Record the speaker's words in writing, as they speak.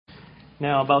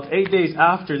Now, about 8 days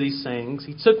after these sayings,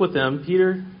 he took with him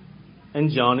Peter and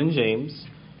John and James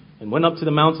and went up to the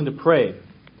mountain to pray.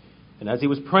 And as he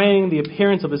was praying, the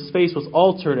appearance of his face was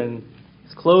altered, and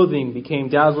his clothing became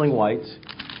dazzling white.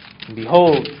 And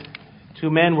behold,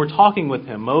 2 men were talking with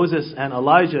him, Moses and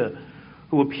Elijah,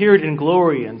 who appeared in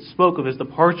glory and spoke of his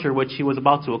departure, which he was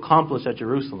about to accomplish at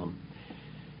Jerusalem.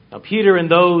 Now Peter and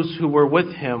those who were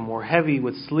with him were heavy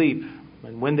with sleep,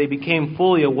 and when they became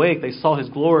fully awake, they saw his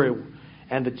glory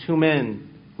and the 2 men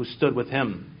who stood with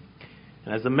him.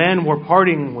 And as the men were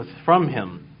parting from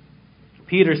him,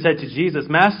 Peter said to Jesus,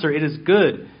 Master, it is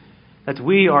good that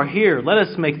we are here. Let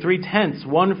us make 3 tents,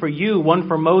 one for you, one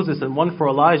for Moses, and one for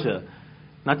Elijah.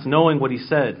 Not knowing what he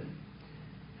said.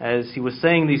 As he was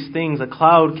saying these things, a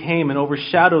cloud came and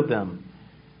overshadowed them.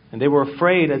 And they were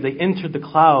afraid as they entered the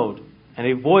cloud. And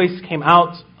a voice came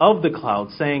out of the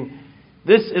cloud saying,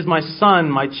 This is my Son,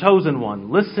 my chosen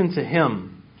one. Listen to him.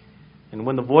 And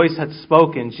when the voice had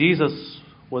spoken, Jesus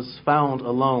was found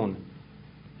alone.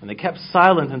 And they kept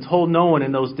silent and told no one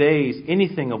in those days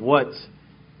anything of what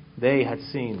they had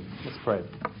seen. Let's pray.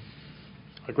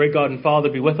 Our great God and Father,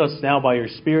 be with us now by your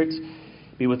Spirit.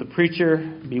 Be with the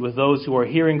preacher. Be with those who are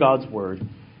hearing God's word.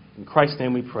 In Christ's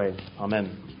name we pray.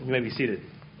 Amen. You may be seated.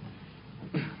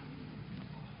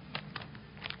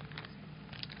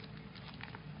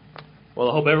 Well,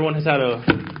 I hope everyone has had a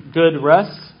good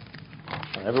rest.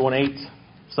 Everyone ate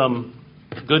some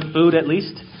good food at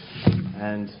least.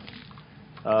 And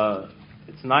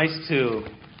it's nice to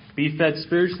be fed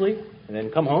spiritually and then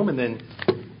come home and then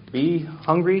be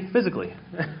hungry physically.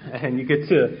 And you get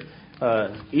to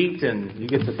eat and you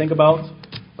get to think about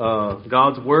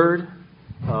God's word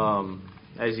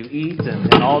as you eat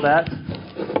and all that.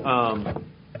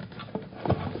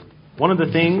 One of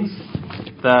the things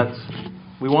that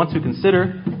we want to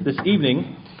consider this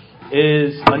evening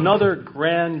is another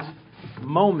grand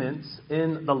moment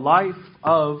in the life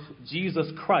of Jesus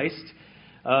Christ.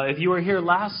 If you were here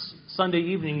last Sunday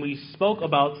evening, we spoke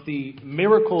about the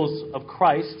miracles of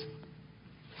Christ.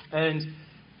 And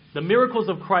the miracles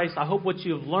of Christ, I hope what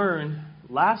you've learned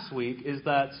last week is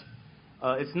that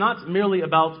it's not merely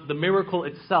about the miracle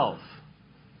itself.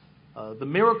 The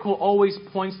miracle always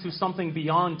points to something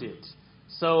beyond it.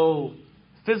 So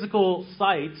physical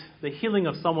sight, the healing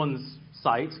of someone's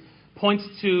sight, points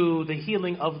to the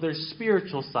healing of their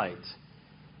spiritual sight.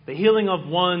 The healing of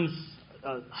one's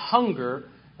hunger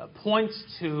points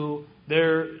to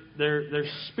their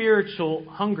spiritual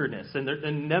hungerness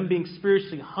and them being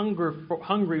spiritually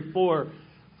hungry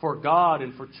for God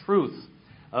and for truth.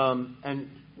 And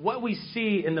what we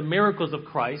see in the miracles of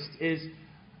Christ is,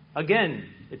 again,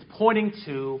 it's pointing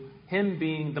to Him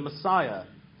being the Messiah.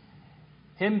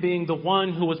 Him being the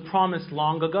one who was promised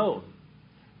long ago.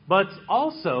 But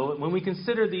also, when we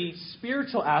consider the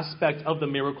spiritual aspect of the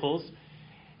miracles,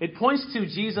 it points to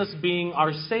Jesus being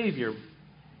our Savior.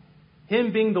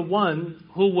 Him being the one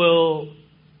who will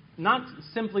not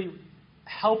simply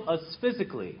help us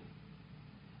physically.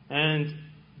 And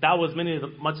that was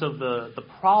much of the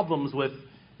problems with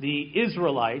the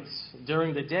Israelites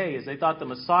during the day, is they thought the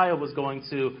Messiah was going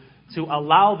to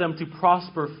allow them to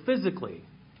prosper physically.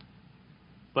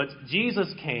 But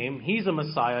Jesus came, He's a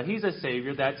Messiah, He's a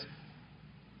Savior that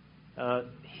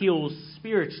heals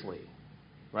spiritually,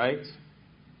 right?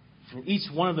 And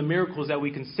each one of the miracles that we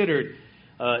considered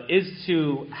is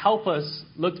to help us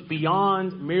look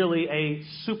beyond merely a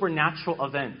supernatural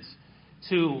event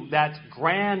to that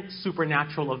grand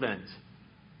supernatural event,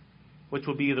 which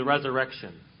will be the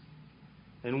resurrection,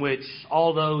 in which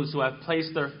all those who have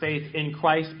placed their faith in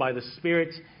Christ by the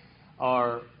Spirit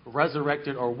are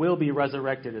resurrected or will be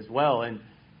resurrected as well. And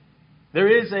there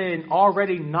is an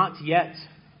already not yet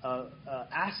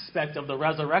aspect of the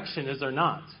resurrection, is there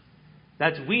not?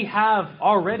 That we have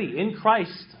already in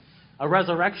Christ a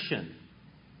resurrection.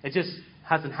 It just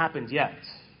hasn't happened yet.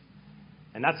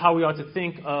 And that's how we ought to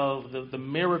think of the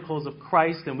miracles of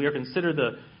Christ. And we are considered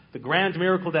the grand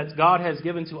miracle that God has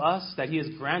given to us, that He has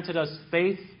granted us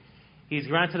faith. He's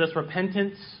granted us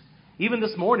repentance. Even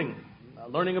this morning,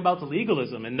 learning about the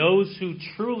legalism, and those who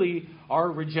truly are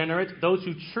regenerate, those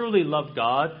who truly love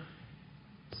God,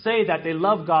 say that they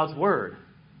love God's Word.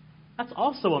 That's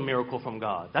also a miracle from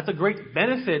God. That's a great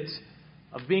benefit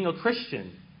of being a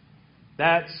Christian,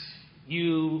 that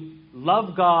you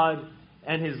love God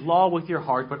and His law with your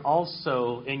heart, but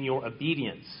also in your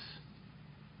obedience.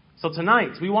 So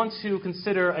tonight, we want to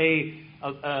consider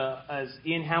as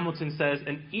Ian Hamilton says,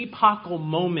 an epochal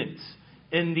moment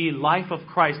in the life of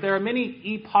Christ. There are many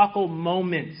epochal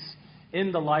moments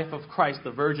in the life of Christ.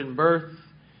 The virgin birth,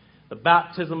 the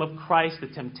baptism of Christ, the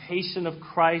temptation of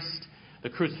Christ, the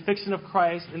crucifixion of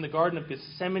Christ in the Garden of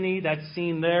Gethsemane, that's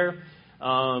seen there,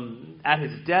 at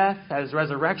his death, at his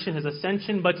resurrection, his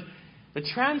ascension. But the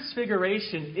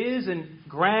Transfiguration is a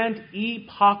grand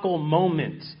epochal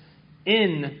moment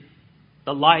in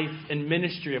the life and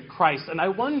ministry of Christ. And I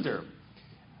wonder,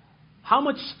 how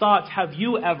much thought have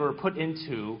you ever put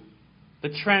into the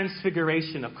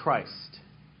Transfiguration of Christ?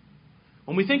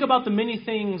 When we think about the many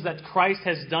things that Christ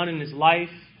has done in his life,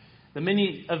 the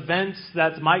many events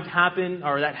that might happen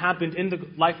or that happened in the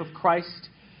life of Christ,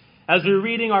 as we're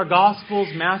reading our Gospels,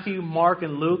 Matthew, Mark,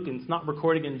 and Luke, and it's not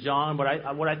recording in John,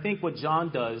 but what I think what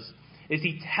John does is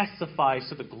he testifies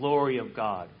to the glory of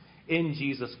God in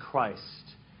Jesus Christ.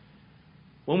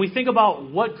 When we think about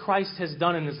what Christ has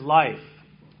done in his life,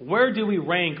 where do we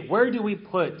rank, where do we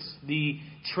put the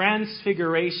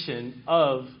transfiguration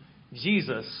of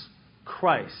Jesus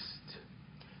Christ?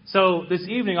 So this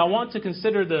evening, I want to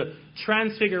consider the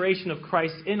transfiguration of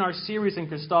Christ in our series in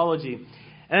Christology.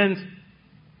 And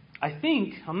I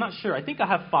think I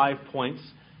have 5 points,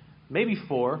 maybe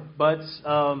 4, but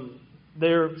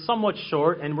they're somewhat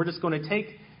short, and we're just going to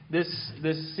take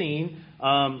this scene,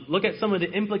 look at some of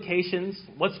the implications,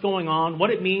 what's going on, what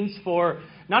it means for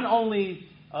not only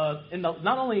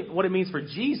what it means for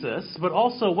Jesus, but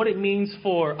also what it means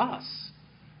for us,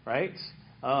 right?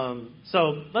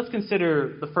 So let's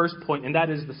consider the first point, and that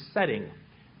is the setting.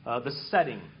 The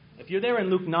setting. If you're there in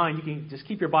Luke 9, you can just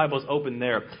keep your Bibles open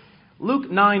there.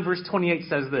 Luke 9, verse 28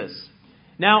 says this: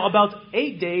 Now about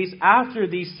 8 days after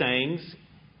these sayings,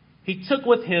 he took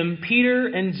with him Peter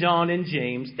and John and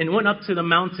James and went up to the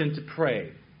mountain to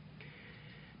pray.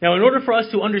 Now, in order for us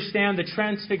to understand the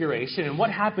Transfiguration and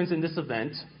what happens in this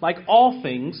event, like all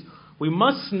things, we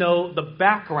must know the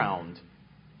background.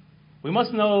 We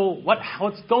must know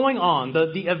what's going on,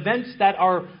 the events that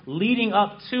are leading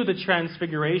up to the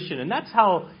Transfiguration. And that's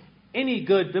how any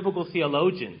good biblical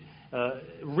theologian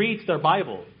reads their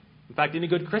Bible. In fact, any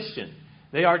good Christian.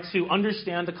 They are to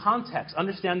understand the context,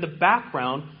 understand the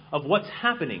background of what's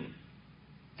happening.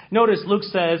 Notice Luke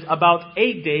says about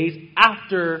 8 days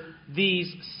after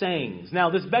these sayings. Now,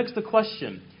 this begs the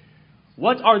question,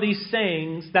 what are these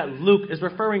sayings that Luke is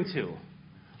referring to?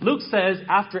 Luke says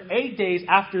after 8 days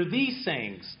after these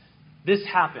sayings, this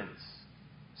happens.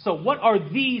 So what are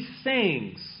these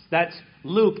sayings that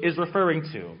Luke is referring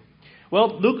to?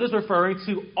 Well, Luke is referring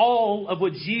to all of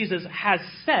what Jesus has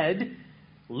said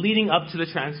leading up to the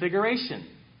Transfiguration.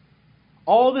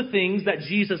 All the things that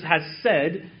Jesus has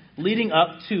said leading up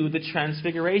to the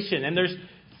Transfiguration. And there's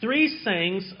 3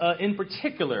 sayings in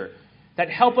particular that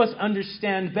help us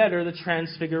understand better the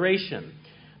Transfiguration.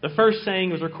 The first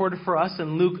saying was recorded for us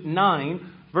in Luke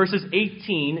 9, verses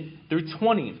 18 through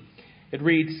 20. It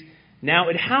reads, Now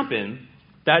it happened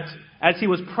that as he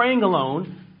was praying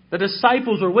alone, the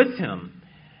disciples were with him,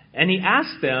 and he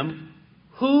asked them,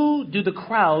 Who do the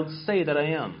crowds say that I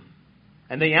am?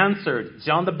 And they answered,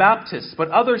 John the Baptist, but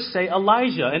others say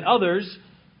Elijah, and others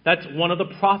that one of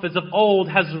the prophets of old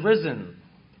has risen.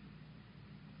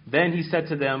 Then he said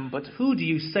to them, But who do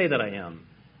you say that I am?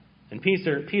 And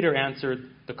Peter answered,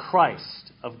 The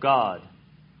Christ of God.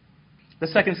 The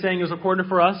second saying is recorded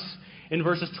for us in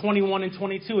verses 21 and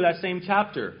 22 of that same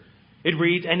chapter. It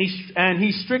reads, And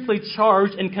he strictly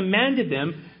charged and commanded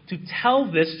them to tell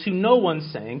this to no one,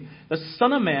 saying, The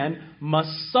Son of Man must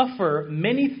suffer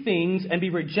many things and be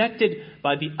rejected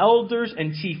by the elders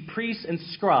and chief priests and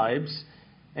scribes,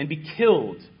 and be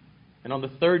killed, and on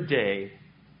the third day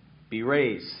be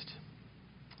raised.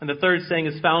 And the third saying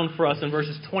is found for us in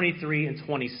verses 23 and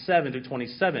 27 to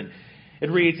 27.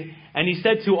 It reads, And he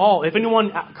said to all, If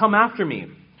anyone come after me,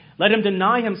 let him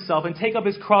deny himself and take up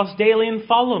his cross daily and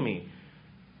follow me.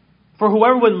 For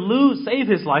whoever would save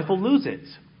his life will lose it.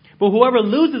 But whoever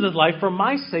loses his life for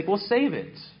my sake will save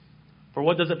it. For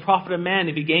what does it profit a man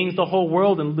if he gains the whole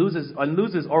world and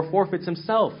loses or forfeits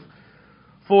himself?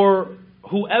 For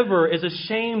whoever is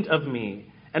ashamed of me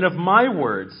and of my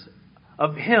words,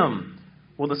 of him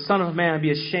will the Son of Man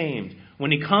be ashamed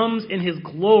when he comes in his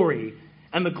glory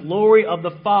and the glory of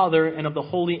the Father and of the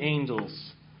holy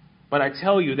angels. But I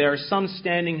tell you, there are some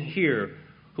standing here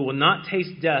who will not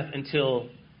taste death until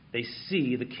they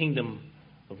see the kingdom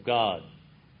of God.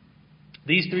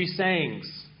 These 3 sayings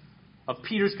of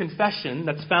Peter's confession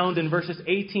that's found in verses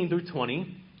 18 through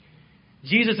 20,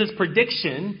 Jesus'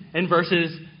 prediction in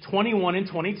verses 21 and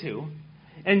 22,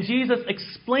 and Jesus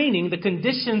explaining the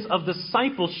conditions of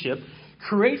discipleship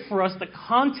create for us the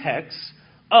context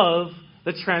of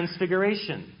the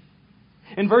Transfiguration.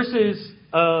 In verses,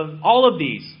 all of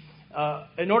these,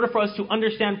 in order for us to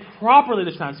understand properly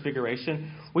the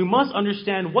Transfiguration, we must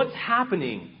understand what's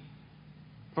happening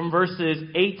from verses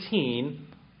 18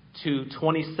 to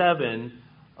 27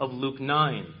 of Luke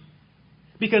 9.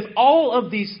 Because all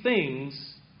of these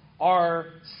things are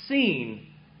seen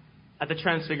at the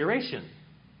Transfiguration.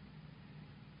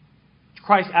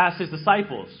 Christ asks his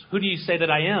disciples, "Who do you say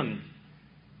that I am?"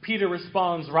 Peter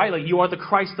responds rightly, "You are the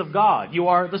Christ of God. You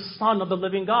are the Son of the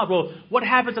living God." Well, what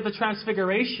happens at the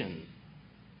Transfiguration?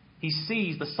 He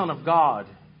sees the Son of God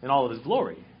in all of his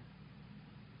glory.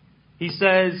 He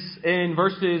says in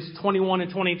verses 21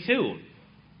 and 22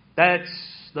 that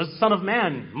the Son of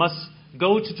Man must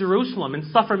go to Jerusalem and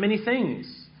suffer many things.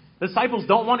 The disciples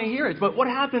don't want to hear it, but what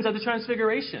happens at the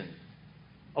Transfiguration?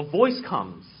 A voice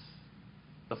comes.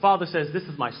 The Father says, "This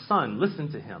is my Son,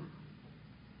 listen to him."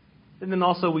 And then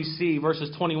also we see verses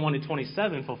 21 and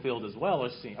 27 fulfilled as well,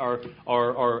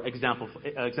 or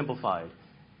exemplified,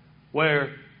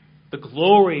 where the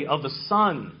glory of the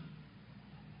Son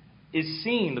is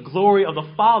seen, the glory of the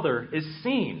Father is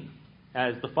seen,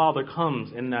 as the Father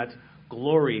comes in that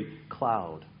glory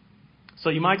cloud. So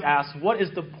you might ask, what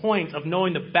is the point of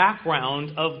knowing the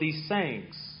background of these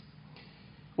sayings?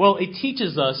 Well, it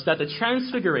teaches us that the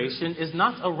Transfiguration is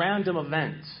not a random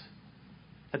event.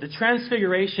 That the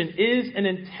Transfiguration is an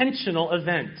intentional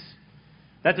event.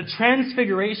 That the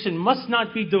Transfiguration must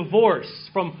not be divorced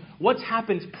from what's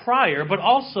happened prior, but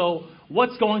also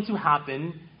what's going to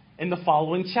happen in the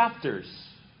following chapters.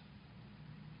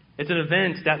 It's an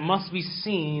event that must be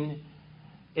seen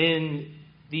in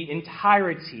the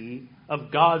entirety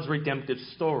of God's redemptive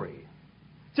story.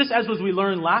 Just as we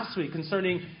learned last week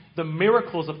concerning the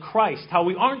miracles of Christ, how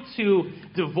we aren't to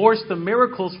divorce the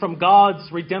miracles from God's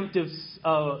redemptive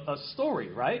story,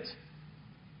 right?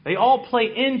 They all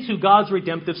play into God's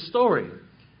redemptive story.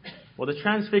 Well, the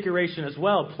Transfiguration as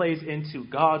well plays into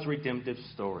God's redemptive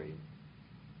story.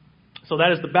 So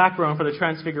that is the background for the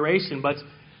Transfiguration. But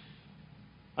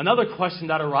another question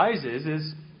that arises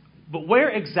is, but where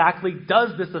exactly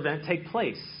does this event take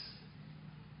place?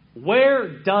 Where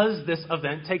does this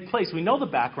event take place? We know the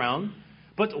background,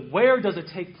 but where does it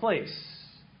take place?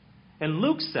 And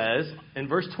Luke says in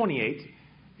verse 28,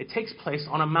 it takes place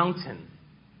on a mountain.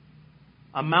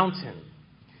 A mountain.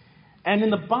 And in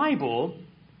the Bible,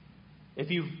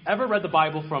 if you've ever read the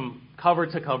Bible from cover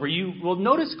to cover, you will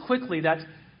notice quickly that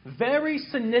very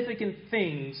significant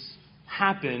things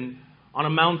happen on a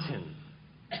mountain.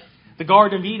 The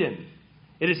Garden of Eden,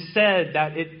 it is said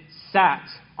that it sat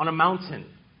on a mountain.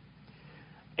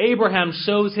 Abraham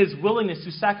shows his willingness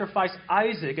to sacrifice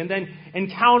Isaac and then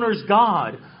encounters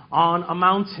God on a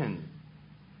mountain.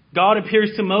 God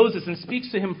appears to Moses and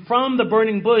speaks to him from the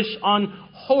burning bush on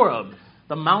Horeb,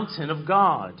 the mountain of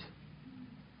God.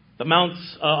 On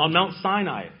Mount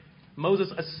Sinai,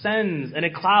 Moses ascends in a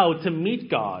cloud to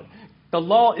meet God. The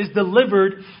law is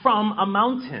delivered from a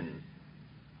mountain.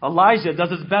 Elijah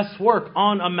does his best work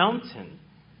on a mountain.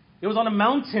 It was on a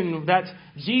mountain that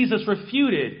Jesus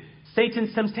refuted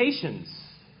Satan's temptations.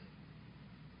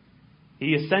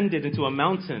 He ascended into a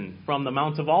mountain from the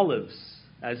Mount of Olives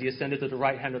as he ascended to the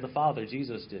right hand of the Father,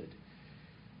 Jesus did.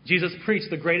 Jesus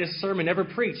preached the greatest sermon ever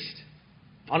preached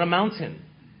on a mountain.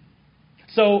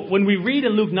 So when we read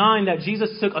in Luke 9 that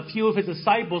Jesus took a few of his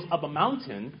disciples up a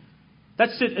mountain, that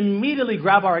should immediately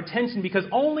grab our attention because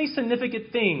only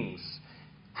significant things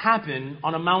happen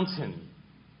on a mountain.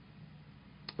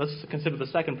 Let's consider the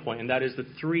second point, and that is the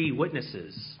three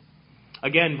witnesses.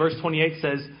 Again, verse 28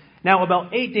 says, "Now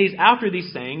about 8 days after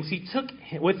these sayings, he took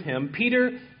with him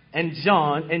Peter and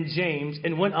John and James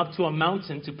and went up to a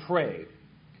mountain to pray."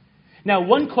 Now,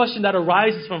 one question that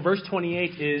arises from verse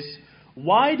 28 is,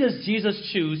 why does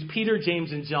Jesus choose Peter,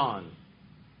 James, and John?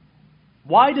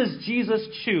 Why does Jesus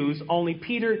choose only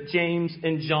Peter, James,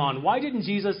 and John? Why didn't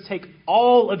Jesus take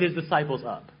all of his disciples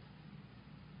up?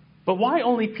 But why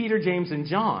only Peter, James, and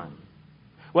John?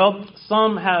 Well,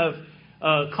 some have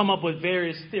come up with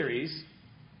various theories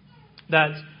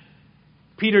that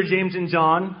Peter, James, and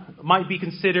John might be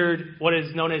considered what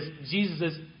is known as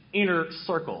Jesus' inner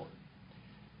circle.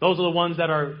 Those are the ones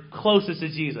that are closest to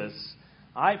Jesus.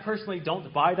 I personally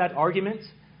don't buy that argument,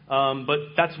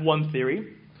 but that's one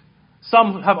theory.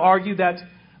 Some have argued that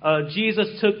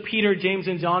Jesus took Peter, James,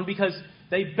 and John because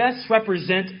they best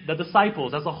represent the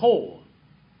disciples as a whole.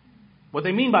 What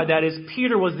they mean by that is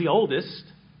Peter was the oldest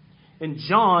and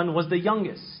John was the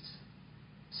youngest.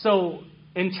 So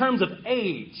in terms of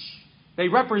age, they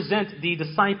represent the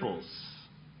disciples.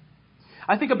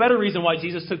 I think a better reason why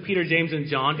Jesus took Peter, James, and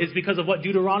John is because of what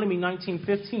Deuteronomy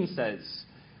 19:15 says.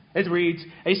 It reads,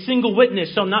 "A single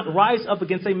witness shall not rise up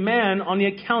against a man on the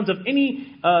account of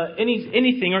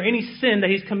anything or any sin that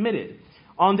he's committed.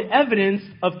 On the evidence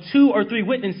of 2 or 3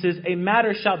 witnesses, a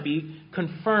matter shall be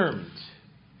confirmed."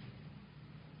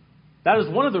 That is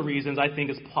one of the reasons I think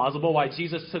is plausible why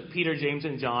Jesus took Peter, James,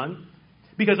 and John.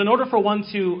 Because in order for one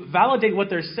to validate what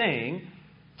they're saying,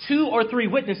 2 or 3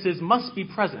 witnesses must be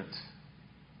present.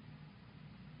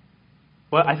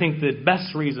 But I think the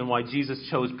best reason why Jesus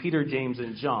chose Peter, James,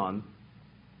 and John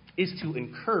is to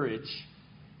encourage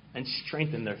and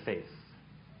strengthen their faith.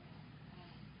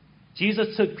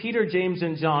 Jesus took Peter, James,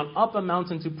 and John up a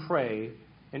mountain to pray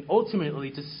and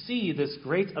ultimately to see this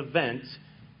great event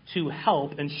to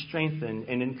help and strengthen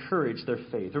and encourage their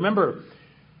faith. Remember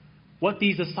what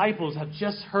these disciples have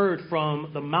just heard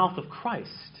from the mouth of Christ.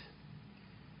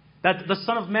 That the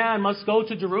Son of Man must go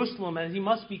to Jerusalem and he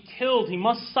must be killed, he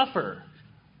must suffer.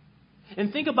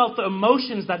 And think about the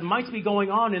emotions that might be going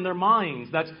on in their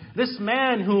minds. That this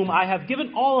man whom I have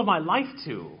given all of my life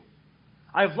to,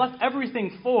 I have left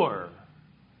everything for.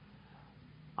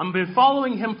 I've been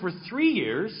following him for 3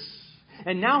 years,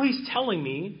 and now he's telling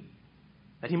me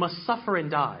that he must suffer and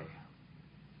die.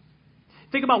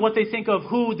 Think about what they think of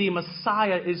who the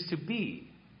Messiah is to be.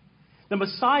 The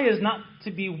Messiah is not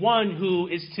to be one who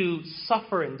is to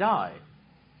suffer and die.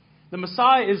 The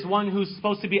Messiah is one who's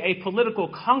supposed to be a political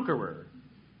conqueror.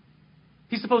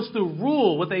 He's supposed to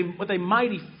rule with a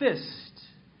mighty fist,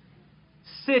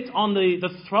 sit on the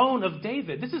throne of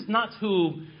David. This is not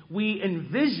who we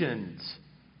envisioned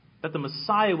that the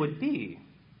Messiah would be.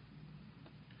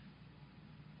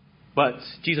 But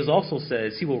Jesus also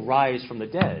says he will rise from the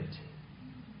dead.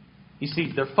 You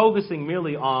see, they're focusing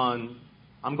merely on,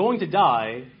 I'm going to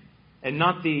die, and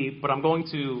not but I'm going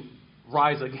to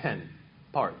rise again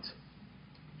part.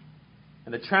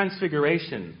 And the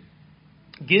Transfiguration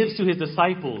gives to his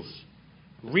disciples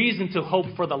reason to hope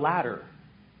for the latter.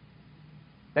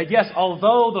 That yes,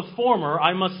 although the former,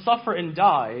 I must suffer and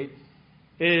die,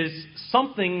 is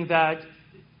something that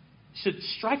should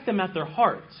strike them at their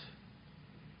heart.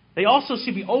 They also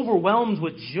should be overwhelmed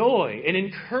with joy and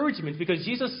encouragement because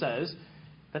Jesus says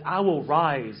that I will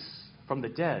rise from the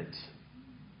dead.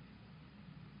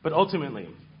 But ultimately,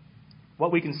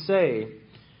 what we can say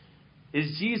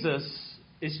is Jesus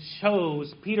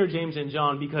chose Peter, James, and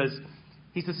John because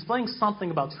he's displaying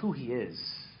something about who he is.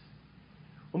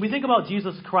 When we think about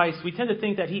Jesus Christ, we tend to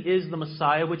think that he is the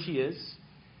Messiah, which he is.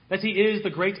 That he is the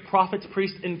great prophet,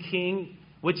 priest, and king,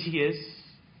 which he is.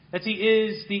 That he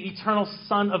is the eternal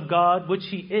Son of God, which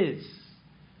he is.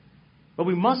 But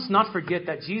we must not forget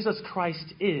that Jesus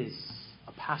Christ is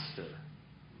a pastor.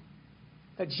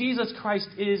 That Jesus Christ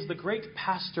is the great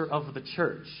pastor of the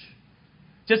church.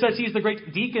 Just as he's the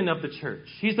great deacon of the church.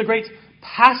 He's the great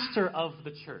pastor of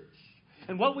the church.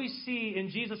 And what we see in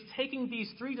Jesus taking these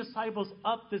 3 disciples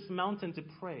up this mountain to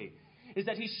pray is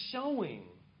that he's showing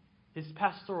his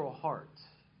pastoral heart.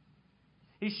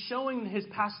 He's showing his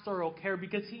pastoral care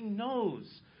because he knows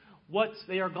what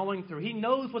they are going through. He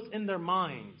knows what's in their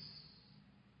minds.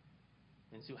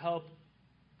 And to help,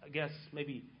 I guess,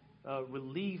 maybe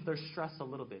relieve their stress a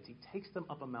little bit, he takes them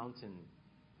up a mountain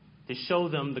to show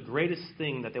them the greatest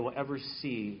thing that they will ever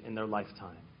see in their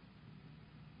lifetime.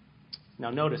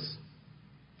 Now notice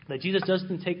that Jesus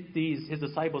doesn't take his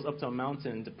disciples up to a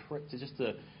mountain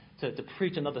to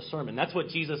preach another sermon. That's what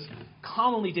Jesus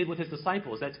commonly did with his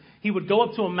disciples. That he would go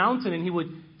up to a mountain and he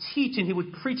would teach and he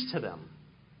would preach to them.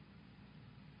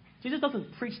 Jesus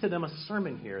doesn't preach to them a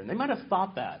sermon here. And they might have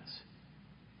thought that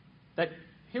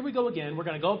here we go again. We're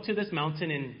going to go up to this mountain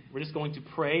and we're just going to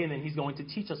pray and then he's going to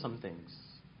teach us some things.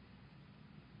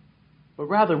 But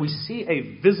rather we see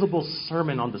a visible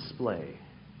sermon on display.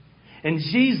 And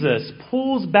Jesus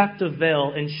pulls back the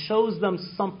veil and shows them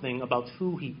something about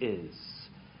who he is.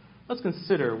 Let's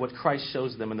consider what Christ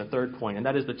shows them in the third point, and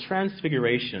that is the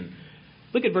Transfiguration.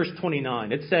 Look at verse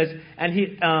 29. It says,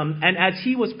 and as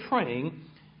he was praying,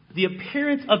 the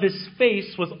appearance of his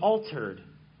face was altered,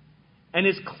 and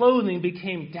his clothing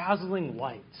became dazzling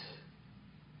white.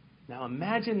 Now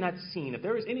imagine that scene. If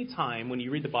there is any time when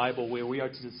you read the Bible where we are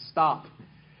to just stop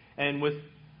and with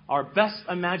our best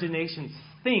imaginations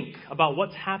think about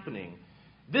what's happening,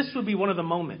 this would be one of the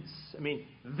moments. I mean,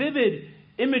 vivid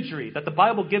imagery that the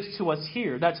Bible gives to us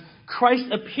here, that Christ's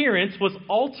appearance was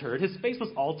altered, his face was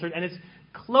altered, and his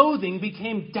clothing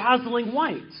became dazzling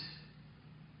white.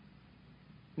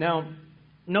 Now,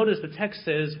 notice the text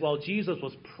says, while Jesus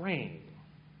was praying,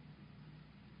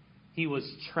 he was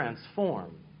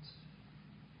transformed.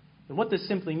 And what this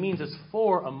simply means is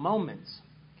for a moment,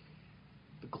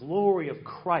 the glory of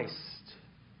Christ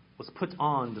was put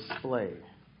on display.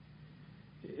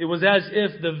 It was as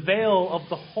if the veil of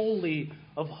the Holy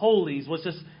of Holies was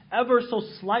just ever so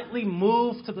slightly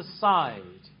moved to the side.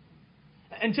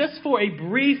 And just for a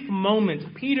brief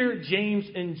moment, Peter, James,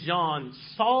 and John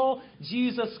saw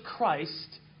Jesus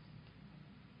Christ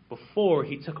before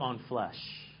he took on flesh.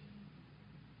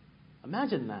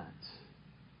 Imagine that.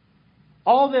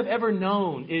 All they've ever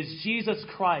known is Jesus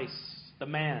Christ, the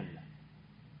man.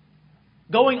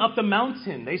 Going up the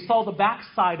mountain, they saw the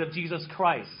backside of Jesus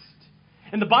Christ.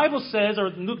 And the Bible says, or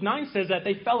Luke 9 says, that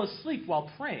they fell asleep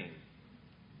while praying.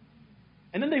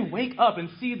 And then they wake up and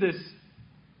see this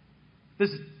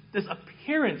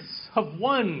appearance of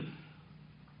one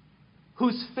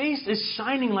whose face is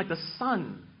shining like the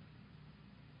sun.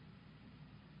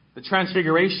 The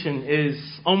Transfiguration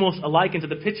is almost alike to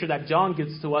the picture that John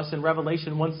gives to us in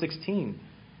Revelation 1:16.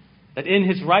 That in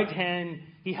his right hand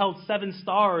he held 7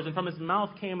 stars, and from his mouth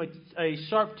came a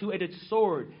sharp 2-edged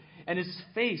sword, and his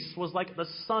face was like the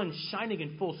sun shining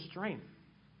in full strength.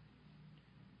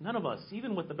 None of us,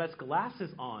 even with the best glasses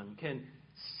on, can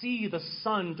see the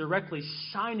sun directly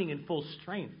shining in full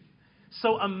strength.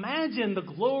 So imagine the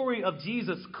glory of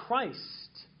Jesus Christ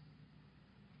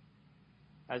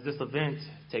as this event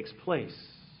takes place.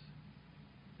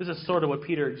 This is sort of what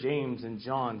Peter, James, and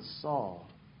John saw.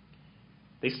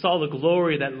 They saw the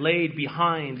glory that laid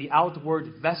behind the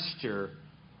outward vesture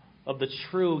of the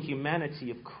true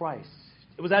humanity of Christ.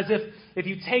 It was as if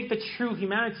you take the true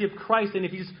humanity of Christ and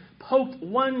if you just poked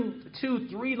 1, 2,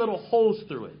 3 little holes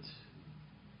through it,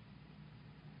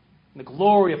 and the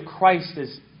glory of Christ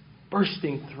is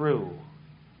bursting through.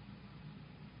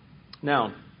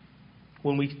 Now,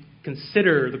 when we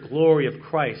consider the glory of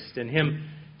Christ and Him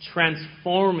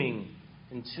transforming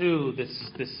into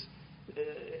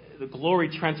the glory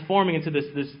transforming into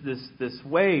this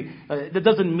way, that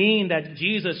doesn't mean that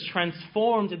Jesus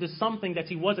transformed into something that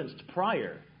He wasn't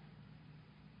prior.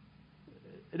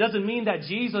 It doesn't mean that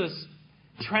Jesus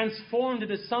transformed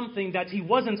into something that He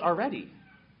wasn't already.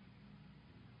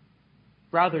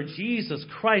 Rather, Jesus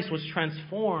Christ was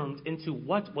transformed into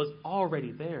what was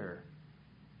already there.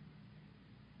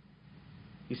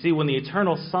 You see, when the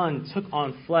eternal Son took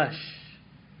on flesh,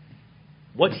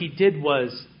 what He did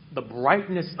was the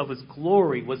brightness of His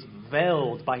glory was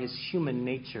veiled by His human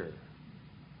nature.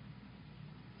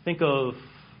 Think of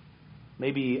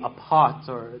maybe a pot,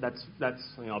 or that's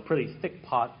a pretty thick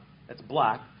pot that's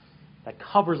black that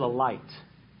covers a light.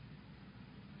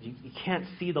 You can't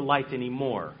see the light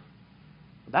anymore.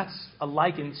 That's a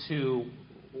liken to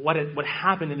what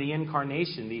happened in the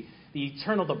incarnation.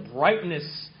 The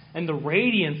brightness and the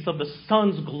radiance of the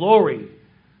Son's glory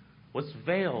was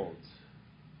veiled.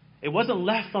 It wasn't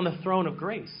left on the throne of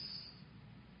grace.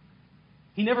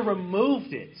 He never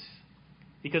removed it,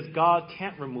 because God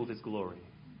can't remove His glory.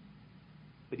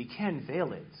 But He can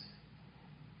veil it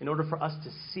in order for us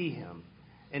to see Him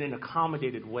in an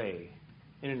accommodated way,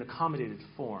 in an accommodated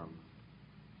form.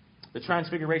 The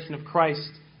Transfiguration of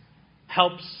Christ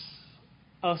helps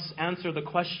us answer the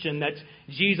question that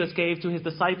Jesus gave to His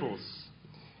disciples.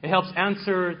 It helps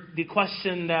answer the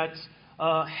question that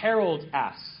Herod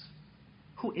asked.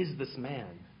 Who is this man?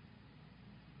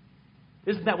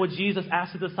 Isn't that what Jesus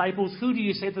asked the disciples? Who do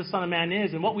you say the Son of Man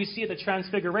is? And what we see at the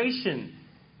Transfiguration,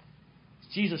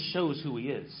 Jesus shows who He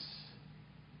is.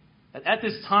 That at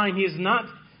this time, He is not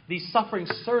the suffering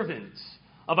servant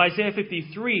of Isaiah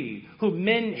 53, who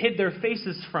men hid their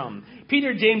faces from.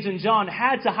 Peter, James, and John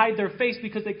had to hide their face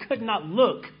because they could not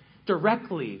look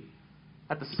directly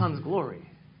at the Son's glory.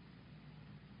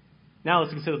 Now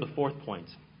let's consider the fourth point,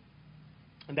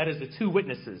 and that is the 2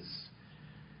 witnesses.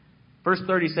 Verse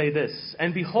 30 say this,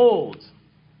 "And behold,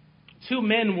 2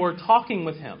 men were talking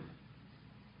with Him,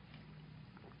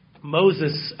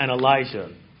 Moses and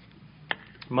Elijah."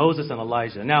 Moses and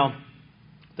Elijah. Now,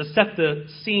 to set the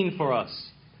scene for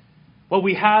us, what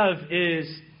we have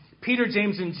is Peter,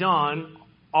 James, and John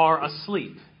are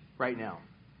asleep right now.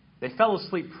 They fell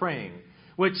asleep praying,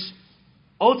 which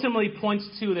ultimately points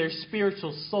to their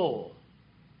spiritual soul.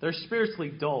 They're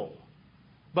spiritually dull.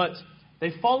 But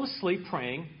they fall asleep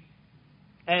praying,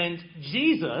 and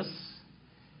Jesus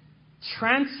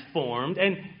transformed,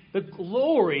 and the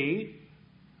glory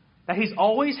that He's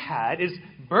always had is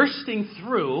bursting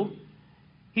through.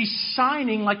 He's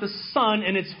shining like the sun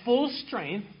in its full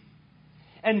strength,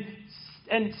 and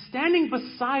standing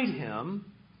beside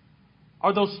Him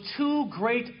are those 2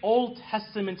 great Old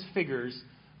Testament figures,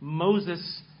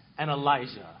 Moses and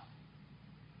Elijah.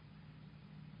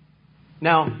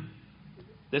 Now,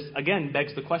 this again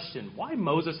begs the question, why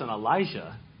Moses and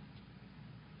Elijah?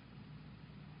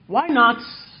 Why not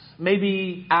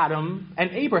maybe Adam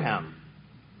and Abraham?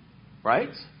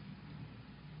 Right?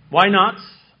 Why not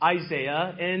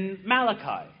Isaiah and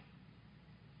Malachi?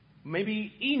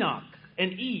 Maybe Enoch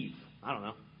and Eve. I don't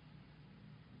know.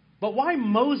 But why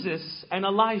Moses and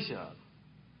Elijah?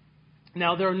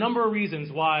 Now, there are a number of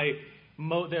reasons why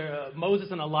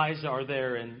Moses and Elijah are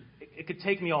there, and it could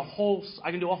take me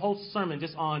I can do a whole sermon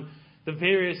just on the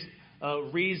various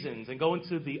reasons and go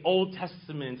into the Old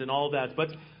Testament and all that. But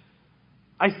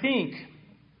I think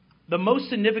the most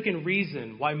significant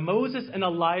reason why Moses and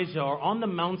Elijah are on the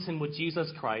mountain with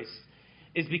Jesus Christ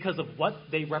is because of what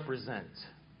they represent.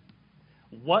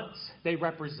 What they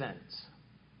represent.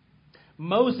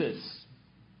 Moses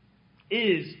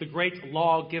is the great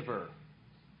lawgiver.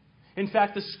 In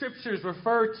fact, the scriptures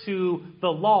refer to the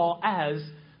law as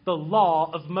the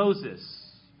law of Moses.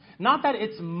 Not that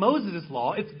it's Moses'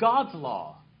 law, it's God's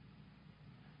law.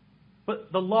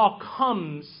 But the law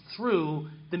comes through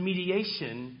the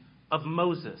mediation of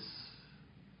Moses.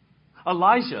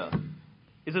 Elijah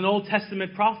is an Old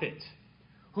Testament prophet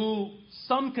who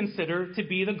some consider to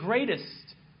be the greatest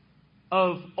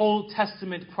of Old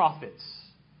Testament prophets.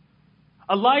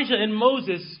 Elijah and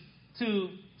Moses, to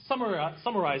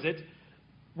summarize it,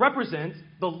 represent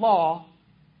the law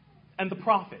and the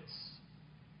prophets.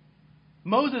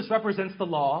 Moses represents the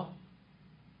law.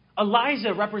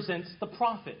 Elijah represents the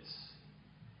prophets.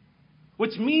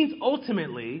 Which means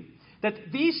ultimately that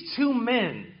these two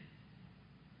men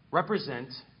represent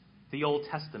the Old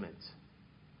Testament.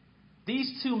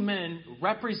 These two men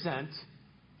represent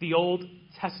the Old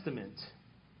Testament.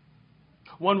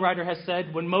 One writer has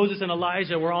said, when Moses and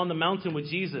Elijah were on the mountain with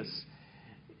Jesus,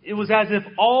 it was as if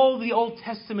all the Old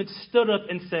Testament stood up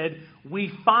and said,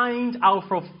 we find our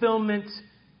fulfillment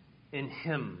in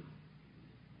Him.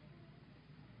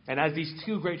 And as these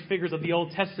two great figures of the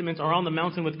Old Testament are on the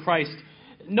mountain with Christ,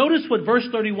 notice what verse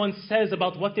 31 says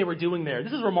about what they were doing there.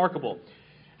 This is remarkable.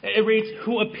 It reads,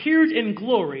 who appeared in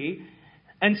glory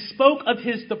and spoke of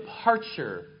His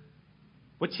departure,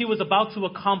 which He was about to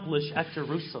accomplish at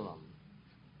Jerusalem.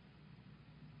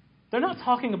 They're not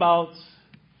talking about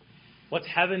what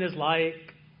heaven is like.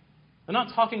 They're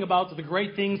not talking about the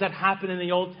great things that happen in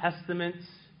the Old Testament.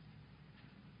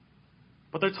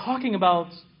 But they're talking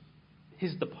about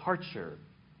His departure.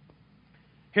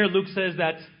 Here Luke says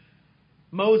that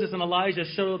Moses and Elijah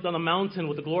showed up on the mountain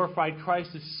with the glorified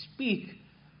Christ to speak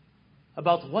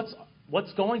about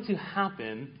what's going to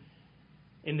happen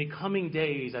in the coming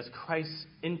days as Christ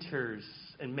enters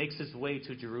and makes His way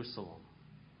to Jerusalem.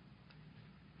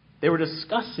 They were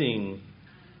discussing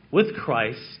with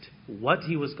Christ what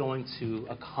He was going to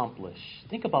accomplish.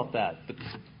 Think about that. The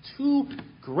two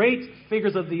great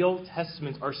figures of the Old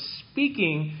Testament are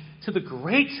speaking to the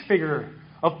great figure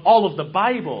of all of the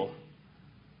Bible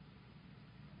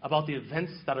about the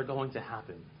events that are going to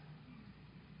happen.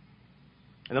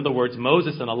 In other words,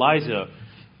 Moses and Elijah,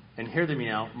 and hear me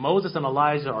out, Moses and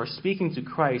Elijah are speaking to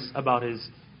Christ about His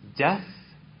death,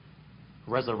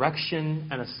 resurrection,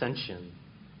 and ascension.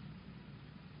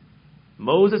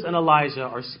 Moses and Elijah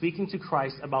are speaking to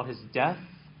Christ about His death,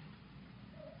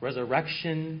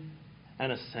 resurrection,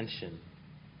 and ascension.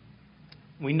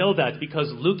 We know that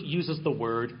because Luke uses the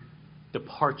word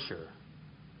departure.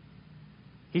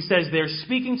 He says they're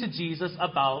speaking to Jesus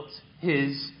about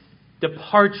His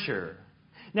departure.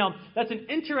 Now, that's an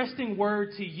interesting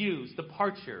word to use,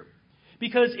 departure,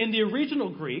 because in the original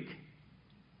Greek,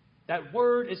 that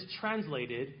word is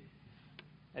translated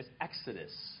as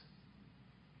Exodus.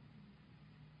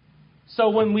 So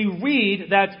when we read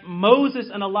that Moses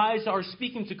and Elijah are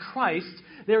speaking to Christ,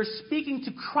 they're speaking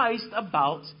to Christ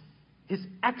about His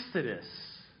Exodus.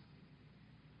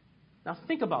 Now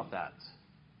think about that.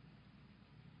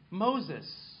 Moses,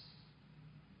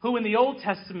 who in the Old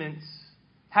Testament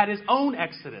had his own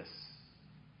Exodus.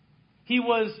 He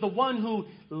was the one who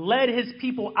led his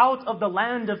people out of the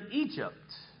land of Egypt.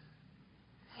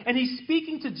 And he's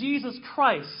speaking to Jesus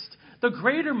Christ, the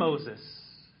greater Moses,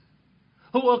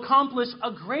 who will accomplish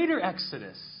a greater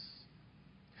Exodus,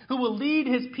 who will lead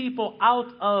His people out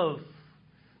of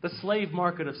the slave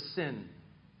market of sin.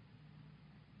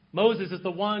 Moses is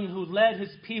the one who led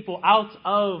his people out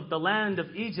of the land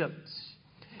of Egypt,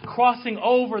 crossing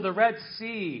over the Red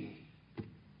Sea.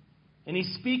 And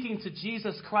he's speaking to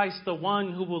Jesus Christ, the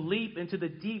one who will leap into the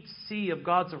deep sea of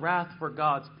God's wrath for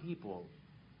God's people.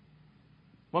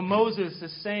 What Moses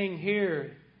is saying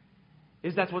here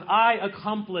is that what I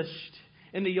accomplished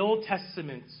in the Old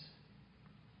Testament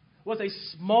was a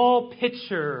small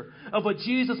picture of what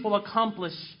Jesus will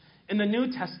accomplish in the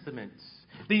New Testament.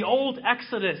 The old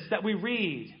Exodus that we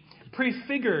read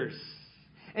prefigures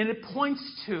and it points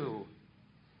to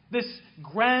this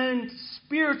grand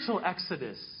spiritual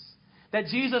Exodus that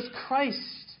Jesus Christ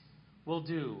will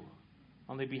do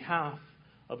on the behalf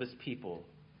of His people.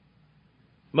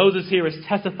 Moses here is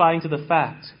testifying to the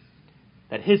fact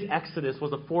that his Exodus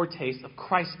was a foretaste of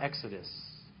Christ's Exodus.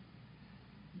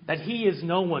 That He is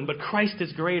no one, but Christ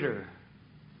is greater.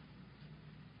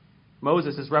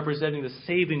 Moses is representing the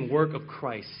saving work of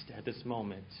Christ at this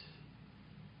moment.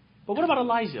 But what about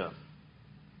Elijah?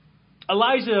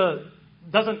 Elijah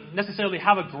doesn't necessarily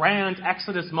have a grand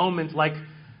Exodus moment like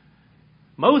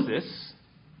Moses.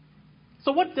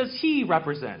 So what does he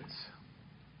represent?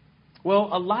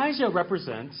 Well, Elijah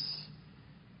represents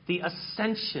the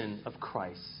ascension of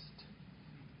Christ.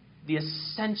 The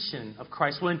ascension of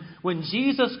Christ. When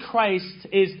Jesus Christ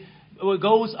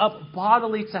goes up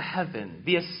bodily to heaven,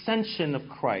 the ascension of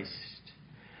Christ.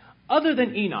 Other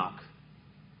than Enoch,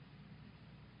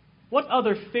 what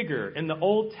other figure in the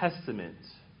Old Testament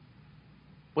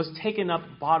was taken up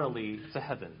bodily to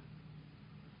heaven?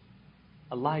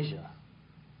 Elijah.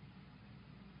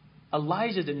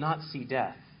 Elijah did not see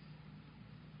death.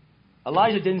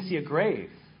 Elijah didn't see a grave.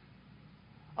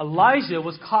 Elijah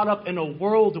was caught up in a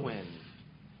whirlwind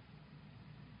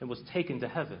and was taken to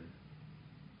heaven.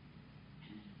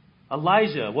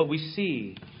 Elijah, what we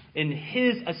see in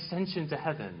his ascension to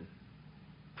heaven,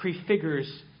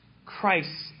 prefigures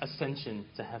Christ's ascension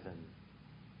to heaven.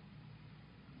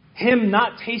 Him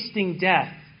not tasting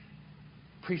death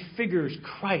prefigures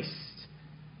Christ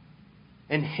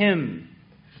and him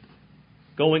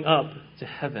going up to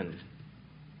heaven.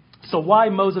 So why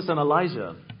Moses and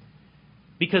Elijah?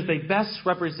 Because they best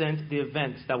represent the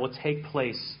events that will take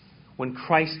place when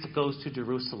Christ goes to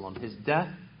Jerusalem. His death,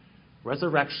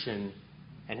 resurrection,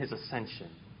 and his ascension.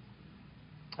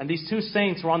 And these two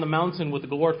saints were on the mountain with the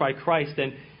glorified Christ.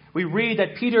 And we read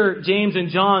that Peter, James, and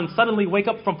John suddenly wake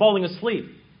up from falling asleep.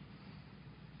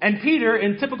 And Peter,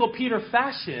 in typical Peter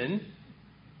fashion,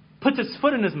 puts his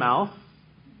foot in his mouth.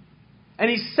 And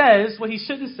he says what he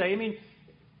shouldn't say. I mean,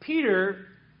 Peter,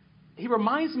 he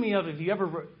reminds me of, if you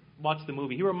ever watched the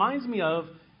movie, he reminds me of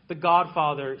the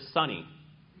Godfather, Sonny.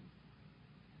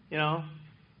 You know,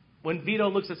 when Vito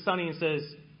looks at Sonny and says,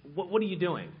 what are you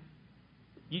doing?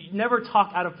 You never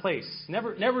talk out of place.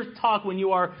 Never talk when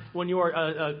you are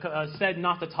said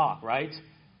not to talk, right?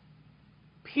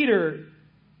 Peter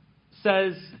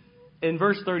says in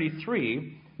verse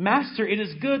 33, Master, it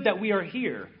is good that we are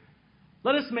here.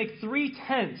 Let us make 3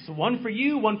 tents, one for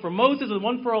you, one for Moses, and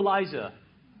one for Elijah.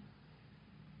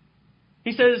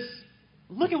 He says,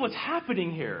 look at what's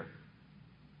happening here.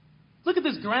 Look at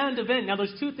this grand event. Now,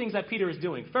 there's 2 things that Peter is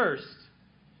doing. First,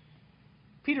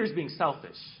 Peter is being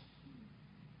selfish.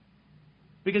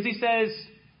 Because he says,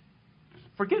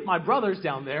 forget my brothers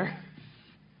down there.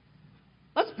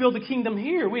 Let's build a kingdom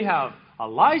here. We have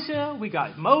Elijah, we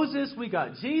got Moses, we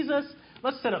got Jesus.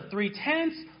 Let's set up 3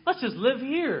 tents. Let's just live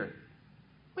here.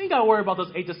 We ain't got to worry about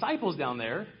those 8 disciples down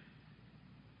there.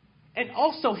 And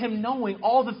also him knowing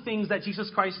all the things that Jesus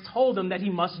Christ told him that he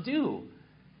must do.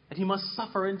 That he must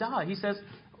suffer and die. He says,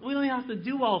 we don't have to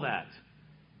do all that.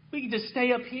 We can just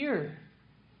stay up here.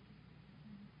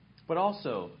 But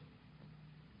also,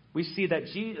 we see that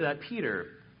Peter,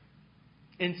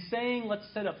 in saying let's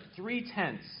set up 3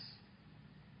 tents,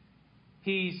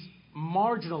 he's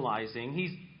marginalizing,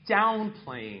 he's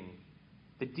downplaying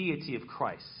the deity of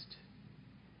Christ.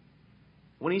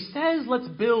 When he says let's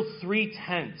build 3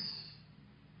 tents,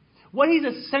 what he's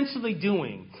essentially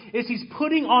doing is he's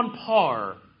putting on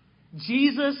par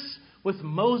Jesus with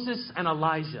Moses and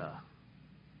Elijah.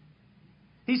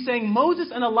 He's saying Moses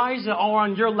and Elijah are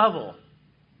on your level.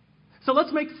 So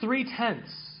let's make 3 tents.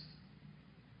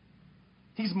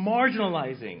 He's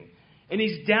marginalizing and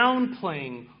he's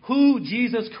downplaying who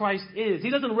Jesus Christ is. He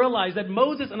doesn't realize that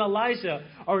Moses and Elijah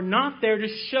are not there to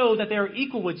show that they are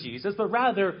equal with Jesus, but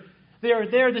rather they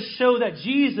are there to show that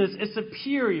Jesus is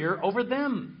superior over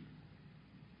them.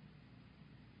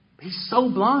 He's so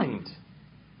blind.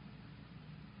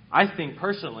 I think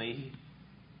personally,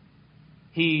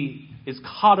 he is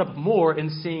caught up more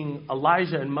in seeing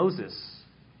Elijah and Moses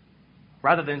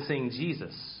rather than seeing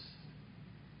Jesus.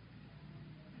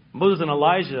 Moses and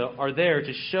Elijah are there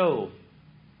to show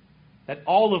that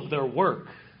all of their work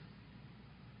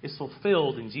is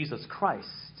fulfilled in Jesus Christ.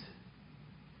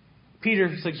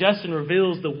 Peter's suggestion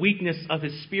reveals the weakness of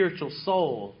his spiritual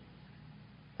soul.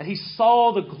 That he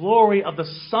saw the glory of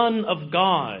the Son of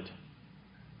God.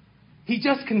 He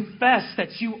just confessed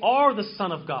that you are the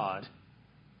Son of God.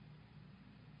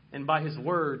 And by his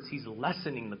words, he's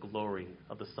lessening the glory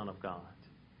of the Son of God.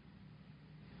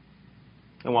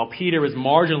 And while Peter is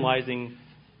marginalizing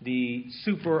the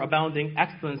superabounding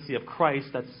excellency of Christ,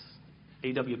 that's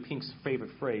A.W. Pink's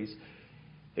favorite phrase,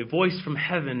 a voice from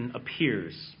heaven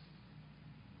appears.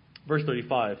 Verse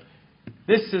 35,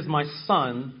 this is my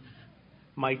Son,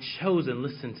 my chosen,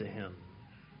 listen to him.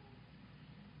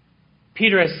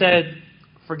 Peter has said,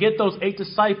 forget those 8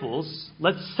 disciples,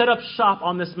 let's set up shop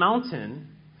on this mountain.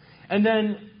 And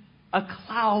then a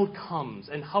cloud comes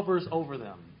and hovers over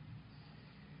them.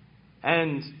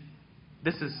 And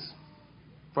this is,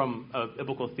 from a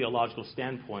biblical theological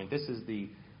standpoint, this is the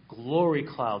glory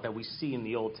cloud that we see in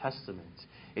the Old Testament.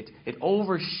 It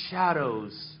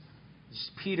overshadows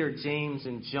Peter, James,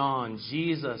 and John,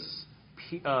 Jesus,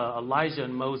 Elijah,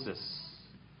 and Moses.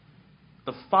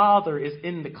 The Father is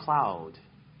in the cloud.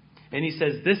 And he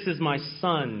says, "This is my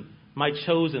Son, my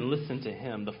chosen, listen to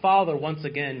him." The Father, once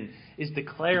again, is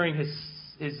declaring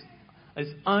his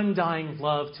undying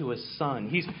love to his Son.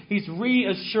 He's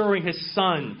reassuring his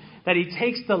Son that he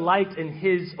takes delight in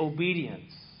his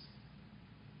obedience.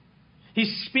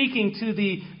 He's speaking to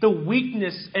the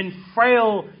weakness and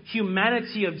frail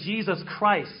humanity of Jesus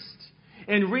Christ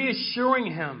and reassuring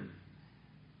him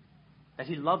that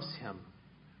he loves him,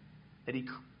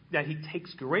 that he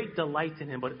takes great delight in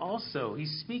him. But also,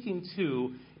 he's speaking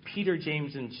to Peter,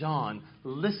 James, and John.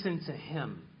 Listen to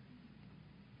him.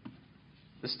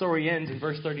 The story ends in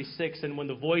verse 36, "And when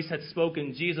the voice had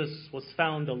spoken, Jesus was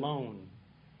found alone.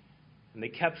 And they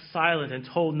kept silent and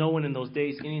told no one in those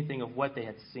days anything of what they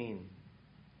had seen."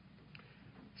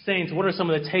 Saints, what are some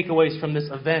of the takeaways from this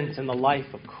event in the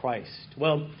life of Christ?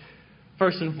 Well,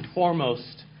 first and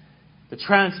foremost, the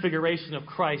Transfiguration of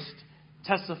Christ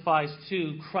testifies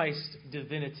to Christ's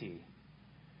divinity.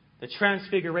 The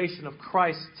Transfiguration of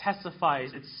Christ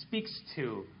testifies, it speaks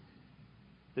to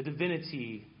the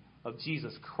divinity of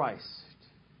Jesus Christ.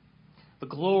 The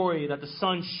glory that the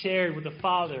Son shared with the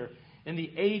Father in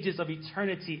the ages of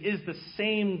eternity is the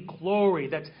same glory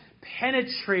that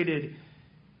penetrated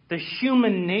the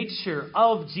human nature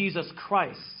of Jesus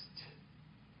Christ.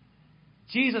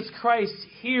 Jesus Christ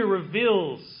here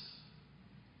reveals,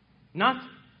 not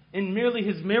in merely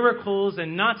his miracles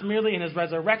and not merely in his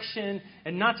resurrection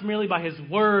and not merely by his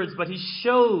words, but he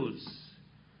shows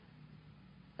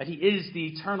that he is the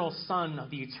eternal Son of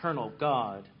the eternal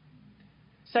God.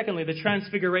 Secondly, the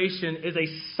Transfiguration is a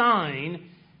sign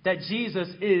that Jesus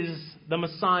is the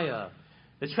Messiah.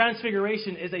 The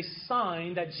Transfiguration is a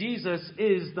sign that Jesus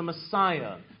is the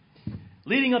Messiah.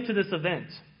 Leading up to this event,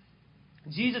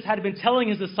 Jesus had been telling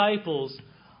his disciples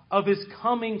of his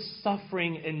coming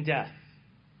suffering and death.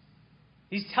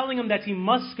 He's telling them that he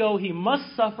must go, he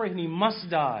must suffer, and he must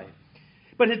die.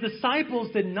 But his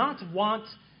disciples did not want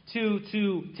to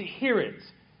hear it.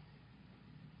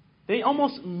 They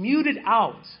almost muted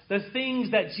out the things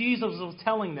that Jesus was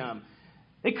telling them.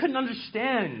 They couldn't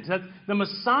understand that the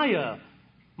Messiah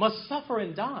must suffer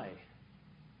and die.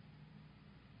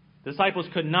 The disciples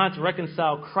could not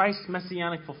reconcile Christ's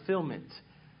messianic fulfillment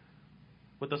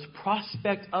with the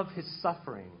prospect of his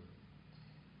suffering.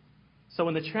 So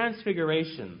in the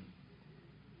Transfiguration,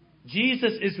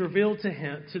 Jesus is revealed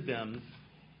to them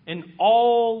in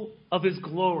all of his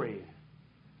glory,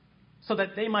 so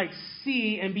that they might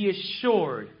see and be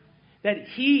assured that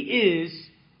he is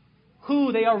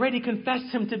who they already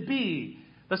confessed him to be,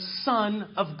 the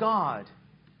Son of God.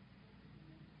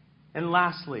 And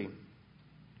lastly,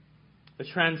 the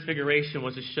Transfiguration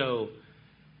was to show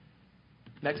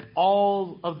that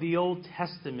all of the Old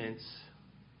Testament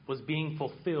was being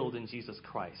fulfilled in Jesus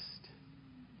Christ.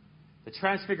 The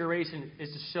Transfiguration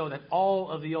is to show that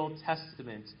all of the Old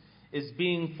Testament is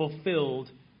being fulfilled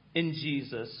in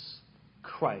Jesus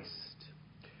Christ.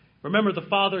 Remember, the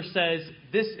Father says,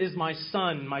 "This is my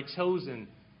Son, my chosen.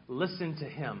 Listen to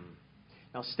him."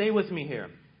 Now stay with me here.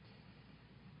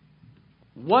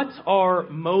 What are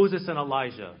Moses and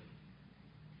Elijah?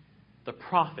 The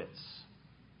prophets.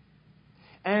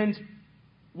 And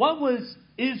what was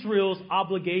Israel's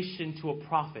obligation to a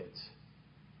prophet?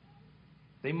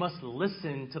 They must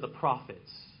listen to the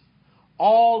prophets.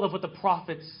 All of what the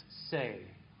prophets say.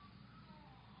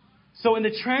 So in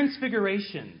the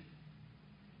Transfiguration,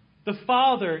 the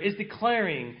Father is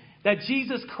declaring that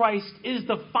Jesus Christ is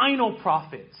the final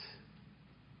prophet.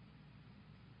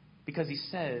 Because he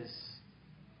says,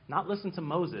 not listen to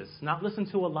Moses, not listen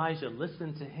to Elijah,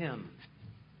 listen to him.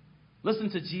 Listen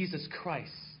to Jesus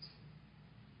Christ.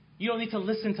 You don't need to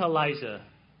listen to Elijah.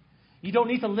 You don't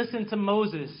need to listen to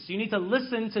Moses. You need to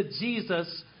listen to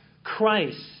Jesus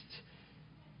Christ.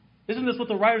 Isn't this what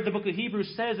the writer of the book of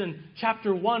Hebrews says in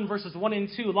chapter 1, verses 1 and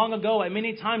 2? Long ago, at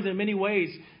many times and in many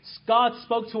ways, God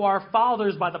spoke to our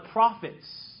fathers by the prophets.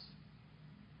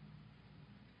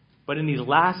 But in these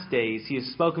last days, he has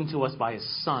spoken to us by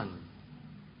his Son.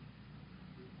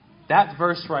 That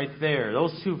verse right there,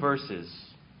 those two verses,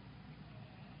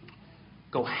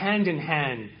 go hand in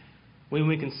hand when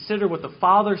we consider what the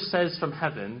Father says from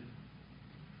heaven,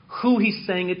 who he's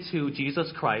saying it to,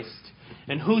 Jesus Christ,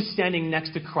 and who's standing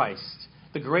next to Christ,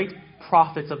 the great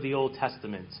prophets of the Old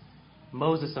Testament,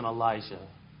 Moses and Elijah.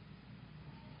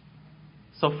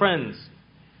 So friends,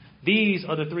 these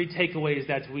are the three takeaways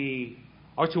that we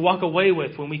are to walk away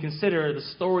with when we consider the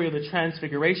story of the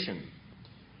Transfiguration.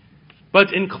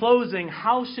 But in closing,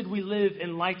 how should we live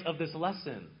in light of this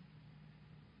lesson?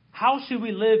 How should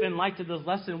we live in light of this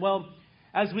lesson? Well,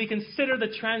 as we consider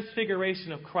the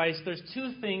Transfiguration of Christ, there's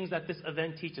two things that this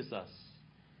event teaches us.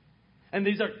 And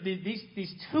these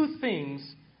two things,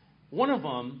 one of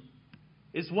them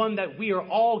is one that we are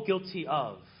all guilty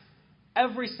of.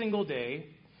 Every single day,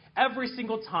 every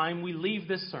single time we leave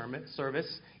this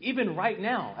service, even right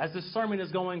now, as this sermon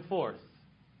is going forth.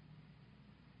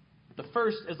 The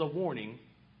first is a warning,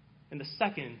 and the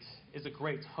second is a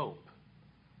great hope.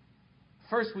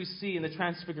 First, we see in the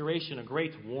Transfiguration a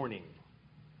great warning.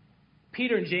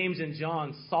 Peter and James and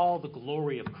John saw the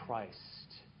glory of Christ.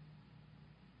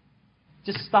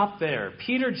 Just stop there.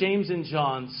 Peter, James, and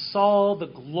John saw the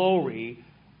glory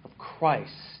of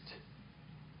Christ.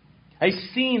 A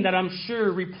scene that I'm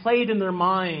sure replayed in their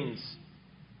minds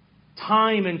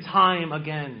time and time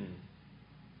again.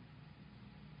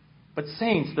 But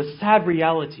saints, the sad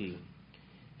reality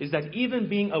is that even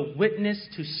being a witness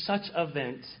to such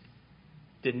event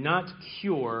did not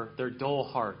cure their dull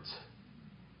heart.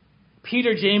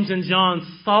 Peter, James, and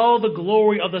John saw the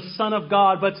glory of the Son of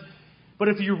God, but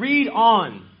if you read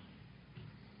on,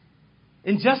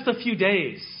 in just a few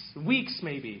days, weeks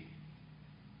maybe,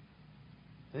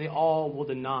 they all will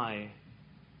deny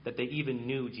that they even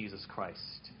knew Jesus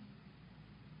Christ.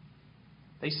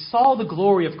 They saw the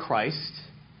glory of Christ,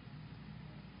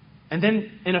 and then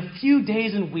in a few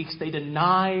days and weeks, they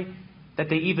deny that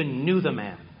they even knew the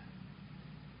man.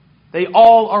 They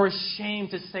all are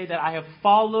ashamed to say that I have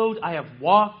followed, I have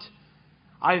walked,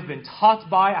 I have been taught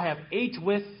by, I have ate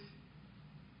with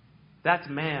that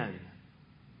man.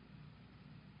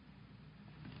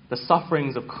 The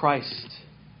sufferings of Christ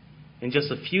in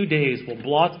just a few days will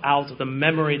blot out the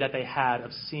memory that they had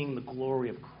of seeing the glory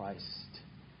of Christ.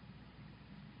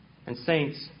 And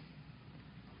saints,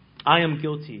 I am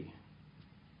guilty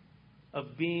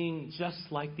of being just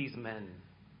like these men.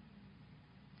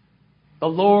 The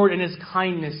Lord in His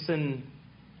kindness and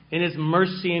in His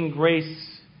mercy and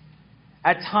grace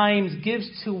at times gives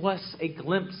to us a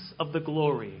glimpse of the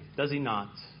glory, does He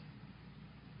not?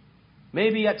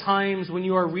 Maybe at times when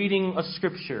you are reading a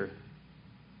scripture,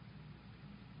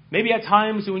 maybe at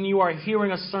times when you are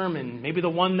hearing a sermon, maybe the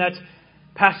one that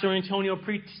Pastor Antonio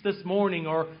preached this morning,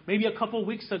 or maybe a couple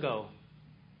weeks ago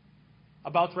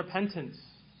about repentance.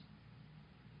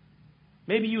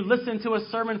 Maybe you listen to a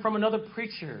sermon from another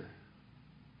preacher.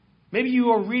 Maybe you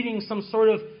are reading some sort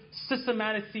of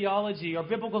systematic theology or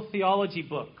biblical theology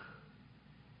book.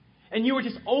 And you are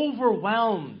just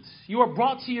overwhelmed. You are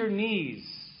brought to your knees.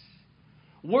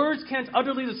 Words can't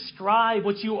utterly describe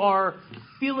what you are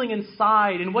feeling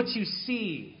inside and what you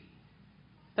see.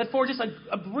 That for just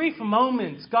a brief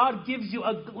moment, God gives you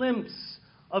a glimpse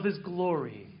of His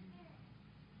glory.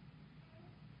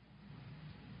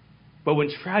 But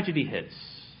when tragedy hits,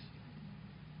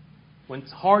 when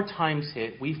hard times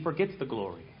hit, we forget the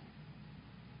glory.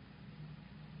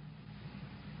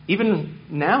 Even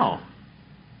now,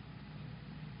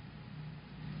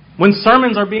 when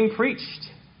sermons are being preached,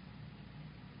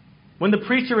 when the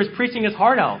preacher is preaching his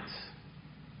heart out,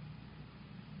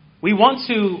 we want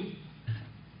to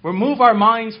remove our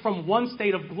minds from one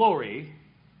state of glory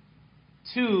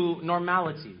to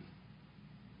normality.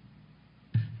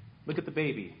 Look at the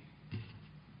baby.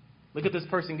 Look at this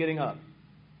person getting up.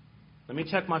 Let me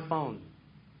check my phone.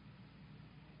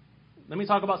 Let me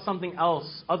talk about something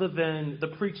else other than the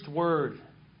preached word,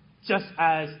 just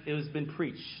as it has been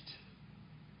preached.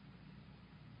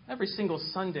 Every single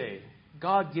Sunday,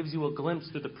 God gives you a glimpse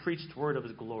through the preached word of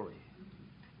His glory.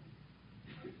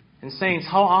 And saints,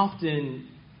 how often,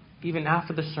 even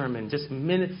after the sermon, just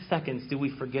minutes, seconds, do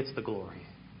we forget the glory?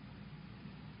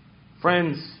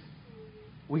 Friends,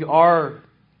 we are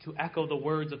to echo the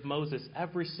words of Moses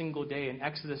every single day in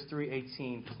Exodus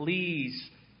 3:18. Please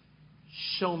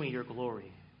show me your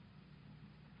glory.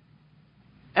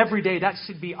 Every day, that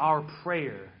should be our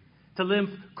prayer. To live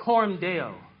coram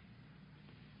Deo.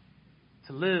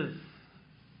 To live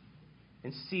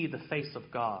and see the face of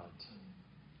God.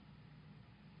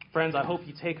 Friends, I hope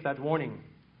you take that warning.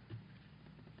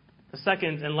 The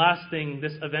second and last thing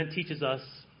this event teaches us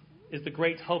is the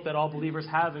great hope that all believers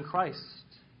have in Christ.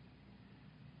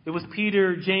 It was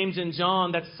Peter, James, and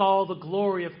John that saw the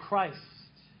glory of Christ.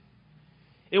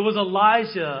 It was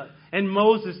Elijah and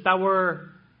Moses that were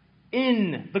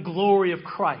in the glory of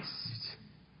Christ.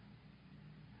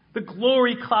 The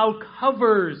glory cloud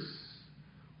covers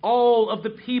all of the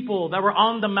people that were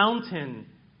on the mountain.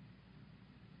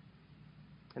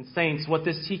 And saints, what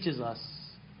this teaches us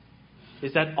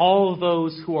is that all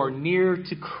those who are near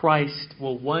to Christ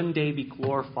will one day be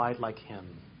glorified like Him.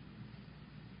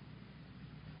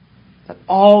 That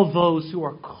all those who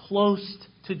are close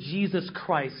to Jesus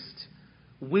Christ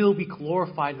will be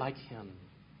glorified like Him.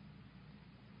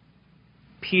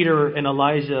 Peter,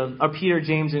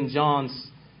 James, and John,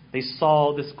 they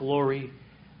saw this glory.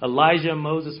 Elijah and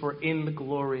Moses were in the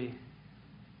glory.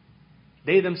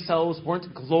 They themselves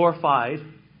weren't glorified,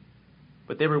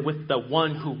 but they were with the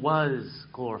one who was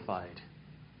glorified.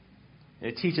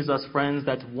 And it teaches us, friends,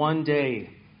 that one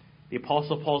day, the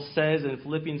Apostle Paul says in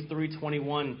Philippians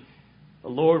 3:21, the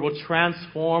Lord will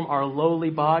transform our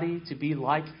lowly body to be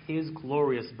like His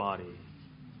glorious body.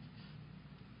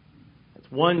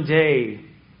 That one day,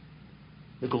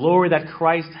 the glory that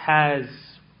Christ has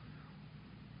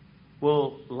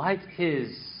will, like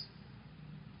His,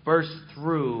 burst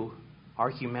through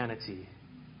our humanity.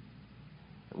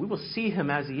 We will see Him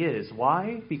as He is.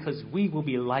 Why? Because we will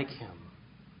be like Him.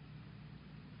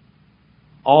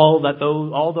 All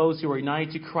those who are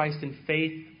united to Christ in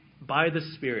faith by the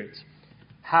Spirit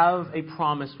have a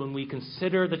promise when we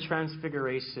consider the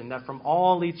transfiguration that from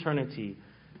all eternity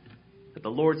that the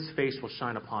Lord's face will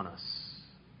shine upon us.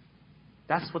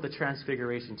 That's what the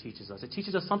transfiguration teaches us. It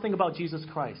teaches us something about Jesus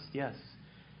Christ, yes.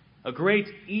 A great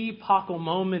epochal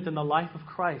moment in the life of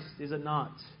Christ, is it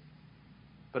not?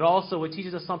 But also it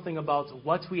teaches us something about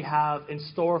what we have in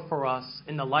store for us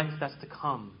in the life that's to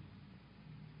come.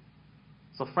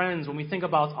 So friends, when we think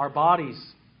about our bodies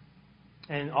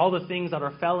and all the things that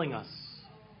are failing us,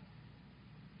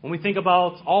 when we think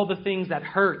about all the things that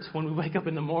hurt when we wake up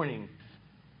in the morning,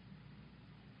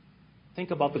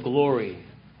 think about the glory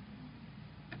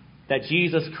that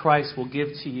Jesus Christ will give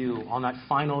to you on that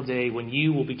final day when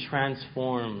you will be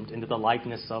transformed into the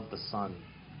likeness of the Son.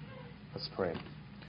 Let's pray.